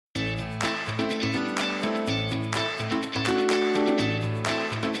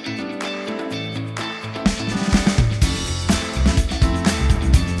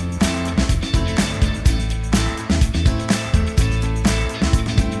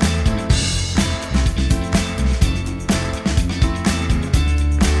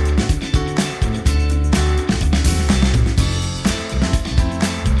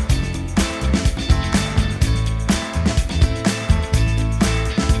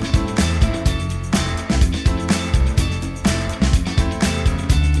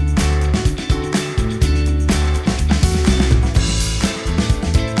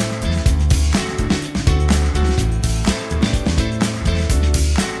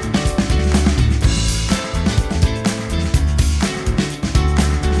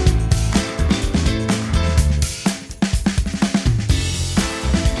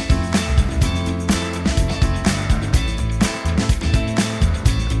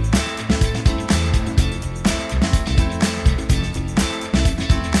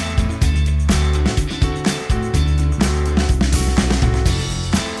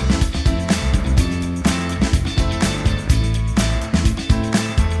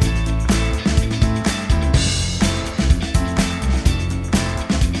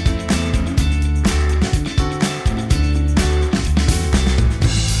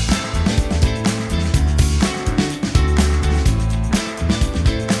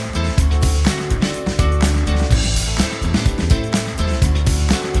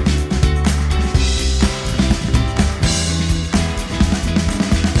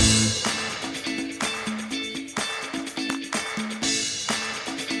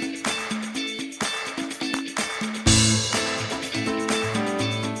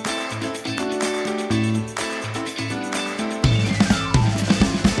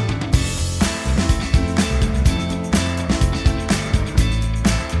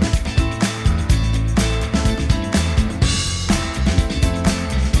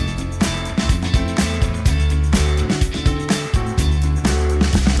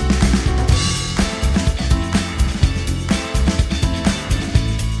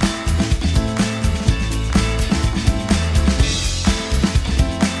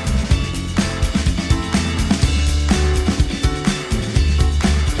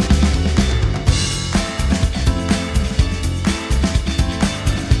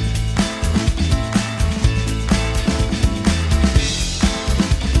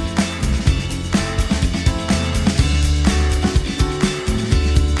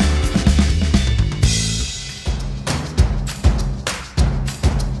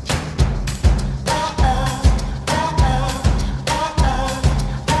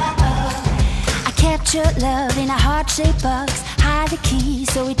kept your love in a heart-shaped box. Hide the key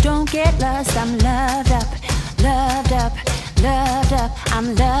so it don't get lost. I'm loved up, loved up, loved up.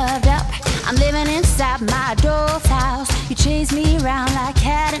 I'm loved up. I'm living inside my doll's house. You chase me around like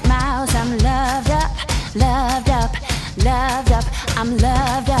cat and mouse. I'm loved up, loved up, loved up. I'm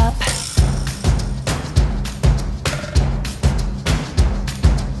loved up.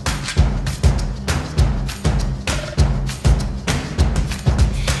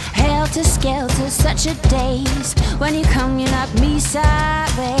 Helter-skelter, such a daze. When you come, you knock me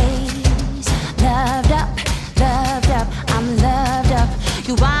sideways. Loved up, loved up, I'm loved up.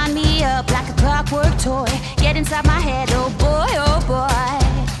 You wind me up like a clockwork toy. Get inside my head, oh boy, oh boy.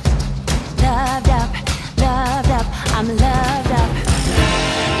 Loved up, I'm loved up.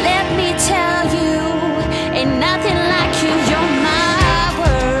 Let me tell you, ain't nothing like you, you're my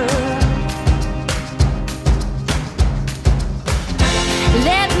world.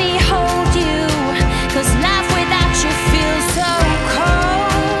 Let me hold you, 'cause life without you feels so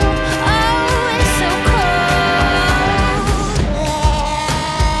cold. Oh, it's so cold.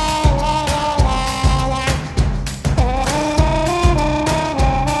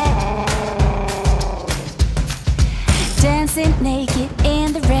 Dancing naked in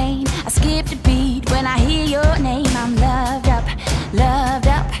the rain, I skip the beat when I hear your name. I'm loved up, loved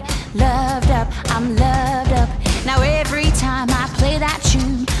up, loved up. I'm loved up. Now every time I play that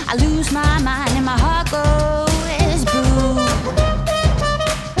tune, I lose my mind and my heart goes boom.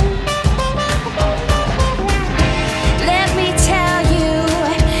 Let me tell you,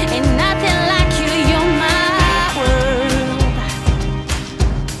 ain't nothing like you, you're my world.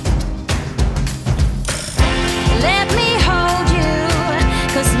 Let me hold you,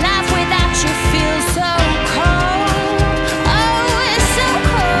 'cause life without you feels so cold. Oh, it's so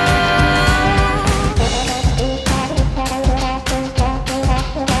cold.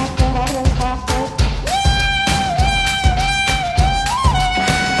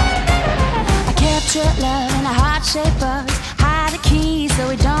 I kept your love in a heart-shaped box. Hide the key so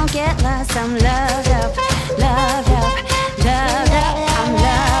it don't get lost. I'm loved up, loved up, loved up. I'm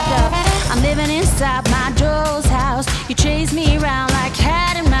loved up. I'm living inside my doll's house. You chase me